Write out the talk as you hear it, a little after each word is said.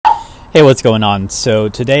Hey, what's going on? So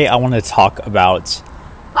today I want to talk about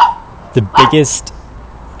the biggest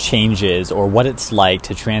changes or what it's like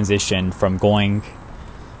to transition from going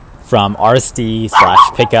from RSD slash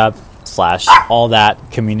pickup slash all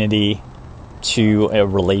that community to a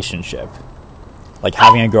relationship, like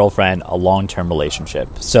having a girlfriend, a long-term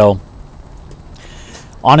relationship. So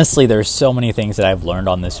honestly, there's so many things that I've learned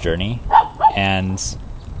on this journey, and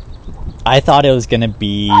I thought it was going to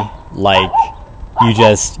be like you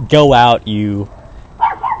just go out, you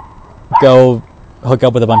go hook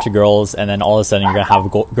up with a bunch of girls, and then all of a sudden you're going to have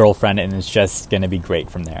a girlfriend, and it's just going to be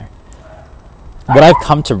great from there. What I've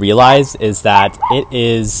come to realize is that it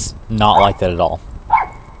is not like that at all.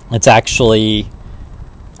 It's actually,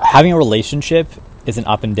 having a relationship is an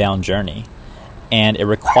up and down journey, and it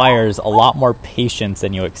requires a lot more patience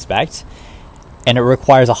than you expect, and it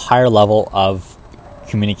requires a higher level of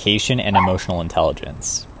communication and emotional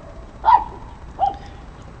intelligence.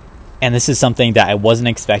 And this is something that I wasn't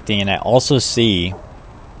expecting, and I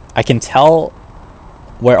can tell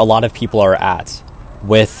where a lot of people are at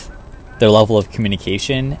with their level of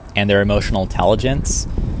communication and their emotional intelligence.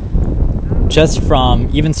 Just from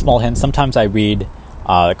even small hints, sometimes I read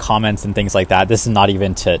comments and things like that. This is not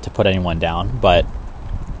even to put anyone down, but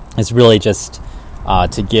it's really just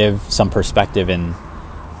to give some perspective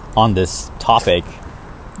on this topic.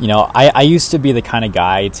 You know, I used to be the kind of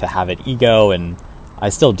guy to have an ego, and I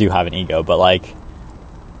still do have an ego, but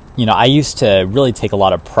I used to really take a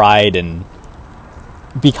lot of pride and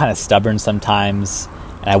be kind of stubborn sometimes,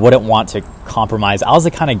 and I wouldn't want to compromise. I was the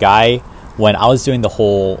kind of guy, when I was doing the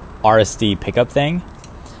whole RSD pickup thing,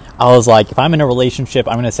 I was like, if I'm in a relationship,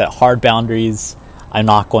 I'm going to set hard boundaries. I'm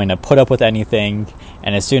not going to put up with anything.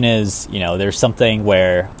 And as soon as, there's something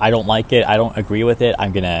where I don't like it, I don't agree with it,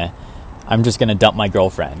 I'm just going to dump my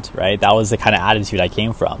girlfriend, right? That was the kind of attitude I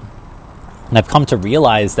came from. And I've come to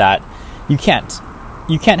realize that you can't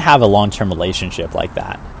have a long-term relationship like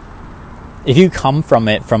that. If you come from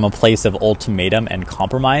it from a place of ultimatum and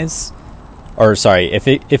compromise,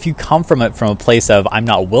 if you come from it from a place of I'm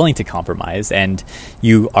not willing to compromise, and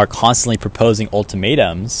you are constantly proposing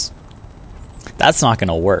ultimatums, that's not going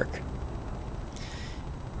to work.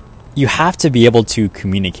 You have to be able to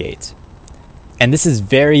communicate. And this is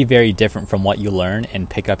very, very different from what you learn in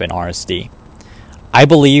pickup and RSD. I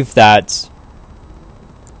believe that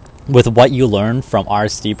with what you learn from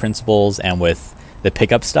RSD principles and with the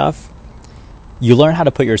pickup stuff, you learn how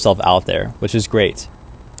to put yourself out there, which is great.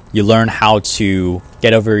 You learn how to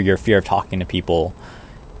get over your fear of talking to people.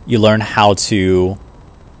 You learn how to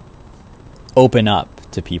open up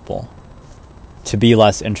to people, to be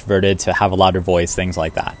less introverted, to have a louder voice, things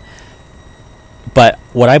like that. But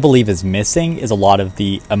what I believe is missing is a lot of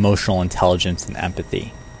the emotional intelligence and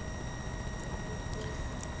empathy.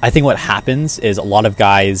 I think what happens is a lot of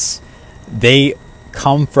guys, they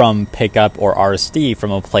come from pickup or RSD from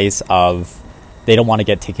a place of they don't want to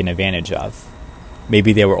get taken advantage of.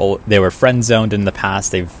 Maybe they were friend zoned in the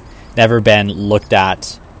past. They've never been looked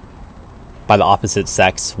at by the opposite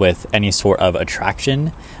sex with any sort of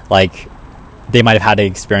attraction. Like, they might have had an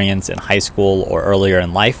experience in high school or earlier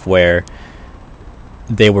in life where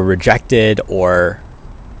they were rejected, or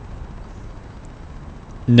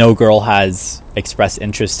no girl has expressed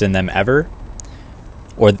interest in them ever.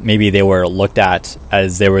 Or maybe they were looked at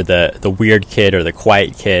as they were the weird kid or the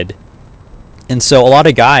quiet kid. And so a lot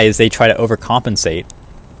of guys, they try to overcompensate,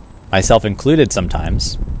 myself included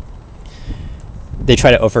sometimes. They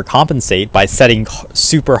try to overcompensate by setting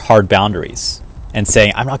super hard boundaries and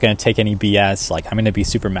saying, I'm not going to take any BS, like I'm going to be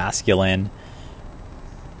super masculine.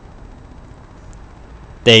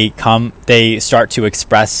 They start to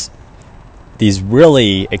express these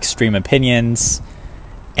really extreme opinions,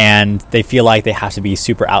 and they feel like they have to be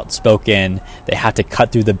super outspoken. They have to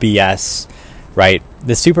cut through the BS, right?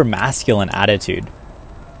 The super masculine attitude.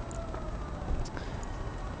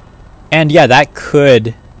 And yeah, that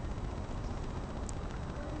could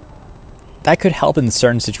help in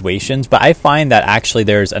certain situations, but I find that actually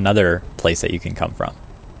there's another place that you can come from.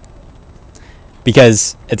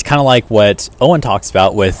 Because it's kind of like what Owen talks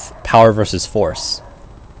about with power versus force.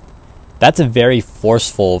 That's a very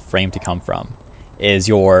forceful frame to come from, is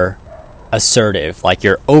you're assertive, like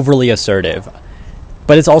you're overly assertive,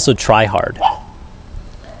 but it's also try hard.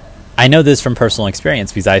 I know this from personal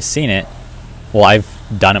experience because I've seen it. Well, I've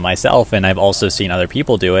done it myself, and I've also seen other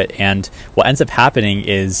people do it. And what ends up happening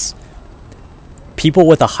is people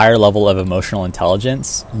with a higher level of emotional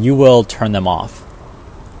intelligence, you will turn them off.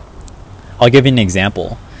 I'll give you an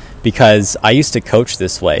example, because I used to coach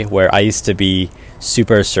this way, where I used to be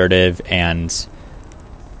super assertive and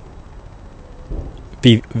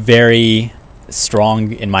be very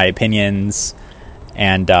strong in my opinions,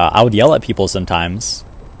 and I would yell at people sometimes,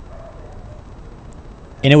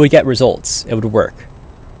 and it would get results. It would work.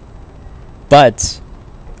 But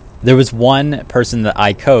there was one person that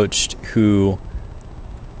I coached who,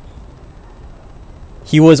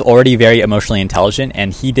 he was already very emotionally intelligent,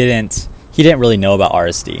 and he didn't really know about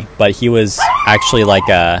RSD, but he was actually like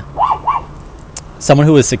someone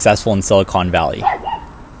who was successful in Silicon Valley.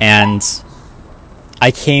 And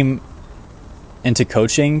I came into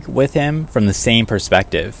coaching with him from the same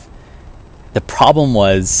perspective. The problem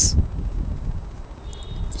was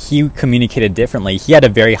he communicated differently. He had a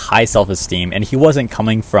very high self-esteem, and he wasn't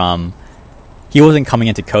coming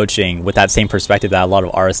into coaching with that same perspective that a lot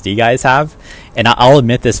of RSD guys have. And I'll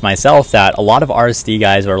admit this myself, that a lot of RSD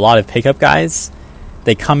guys, or a lot of pickup guys,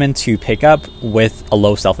 they come into pickup with a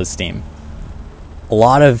low self-esteem.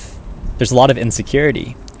 There's a lot of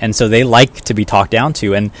insecurity, and so they like to be talked down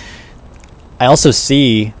to. And I also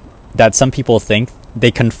see that some people think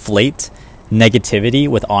they conflate negativity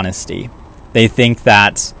with honesty. They think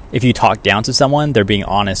that if you talk down to someone, they're being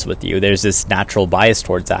honest with you. There's this natural bias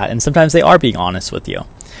towards that, and sometimes they are being honest with you.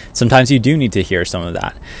 Sometimes you do need to hear some of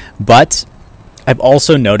that. But I've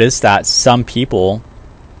also noticed that some people,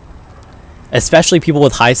 especially people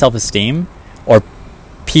with high self-esteem, or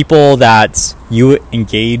people that you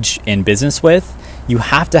engage in business with, you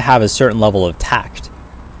have to have a certain level of tact.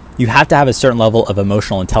 You have to have a certain level of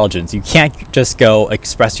emotional intelligence. You can't just go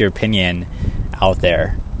express your opinion out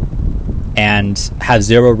there and have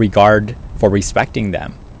zero regard for respecting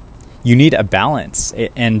them. You need a balance.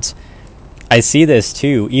 And I see this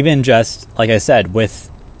too, even just, like I said, with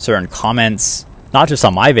certain comments, not just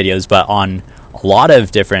on my videos, but on a lot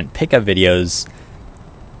of different pickup videos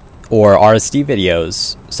or RSD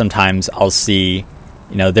videos. Sometimes I'll see,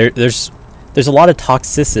 there's a lot of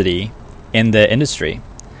toxicity in the industry.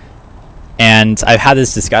 And I've had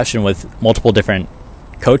this discussion with multiple different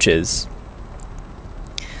coaches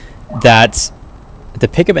that the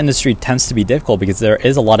pickup industry tends to be difficult because there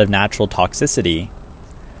is a lot of natural toxicity.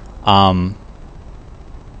 At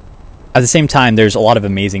the same time, there's a lot of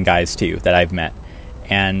amazing guys too that I've met,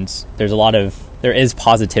 and there is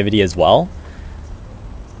positivity as well.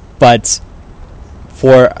 But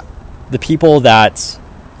for the people that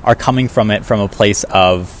are coming from it from a place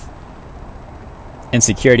of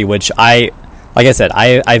insecurity, which like I said,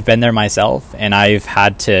 I've been there myself, and I've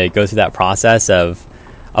had to go through that process of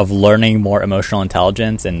learning more emotional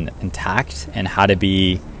intelligence and tact, and how to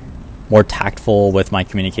be more tactful with my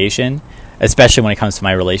communication, especially when it comes to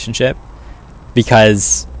my relationship.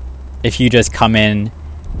 Because if you just come in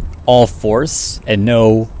all force and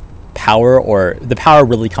no power, or the power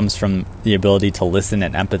really comes from the ability to listen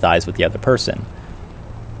and empathize with the other person.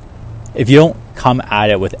 If you don't come at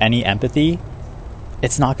it with any empathy,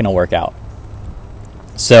 it's not going to work out.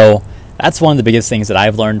 So that's one of the biggest things that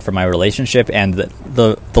I've learned from my relationship, and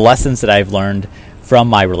the lessons that I've learned from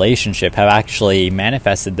my relationship have actually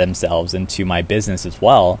manifested themselves into my business as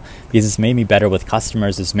well, because it's made me better with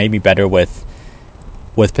customers, it's made me better with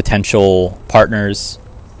potential partners.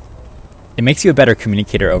 It makes you a better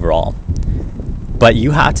communicator overall. But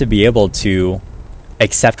you have to be able to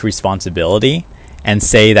accept responsibility and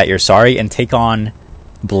say that you're sorry, and take on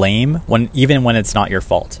blame even when it's not your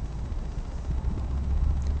fault.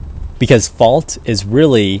 Because fault is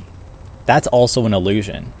really, that's also an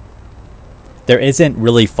illusion. There isn't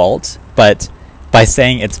really fault, but by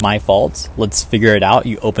saying it's my fault, let's figure it out,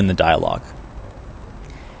 you open the dialogue.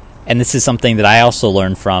 And this is something that I also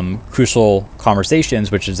learned from Crucial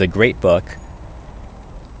Conversations, which is a great book.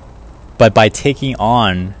 But by taking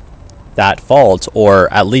on that fault,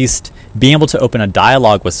 or at least being able to open a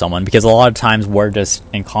dialogue with someone, because a lot of times we're just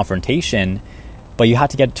in confrontation, but you have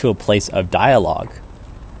to get to a place of dialogue.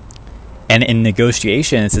 And in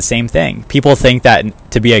negotiation, it's the same thing. People think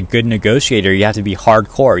that to be a good negotiator, you have to be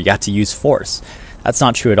hardcore, you have to use force. That's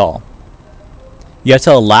not true at all. You have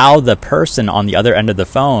to allow the person on the other end of the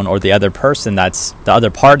phone, or the other person that's the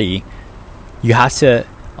other party, you have to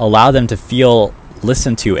allow them to feel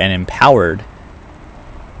listened to and empowered.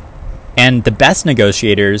 And the best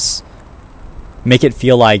negotiators make it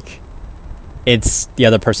feel like it's the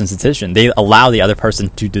other person's decision. They allow the other person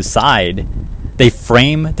to decide. They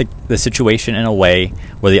frame the situation in a way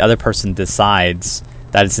where the other person decides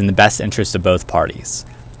that it's in the best interest of both parties.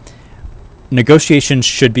 Negotiations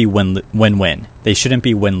should be win-win. They shouldn't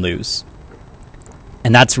be win-lose.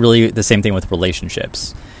 And that's really the same thing with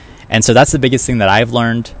relationships. And so that's the biggest thing that I've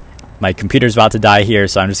learned. My computer's about to die here,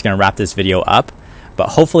 so I'm just going to wrap this video up. But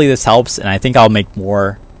hopefully this helps, and I think I'll make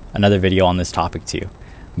another video on this topic too.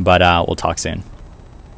 But we'll talk soon.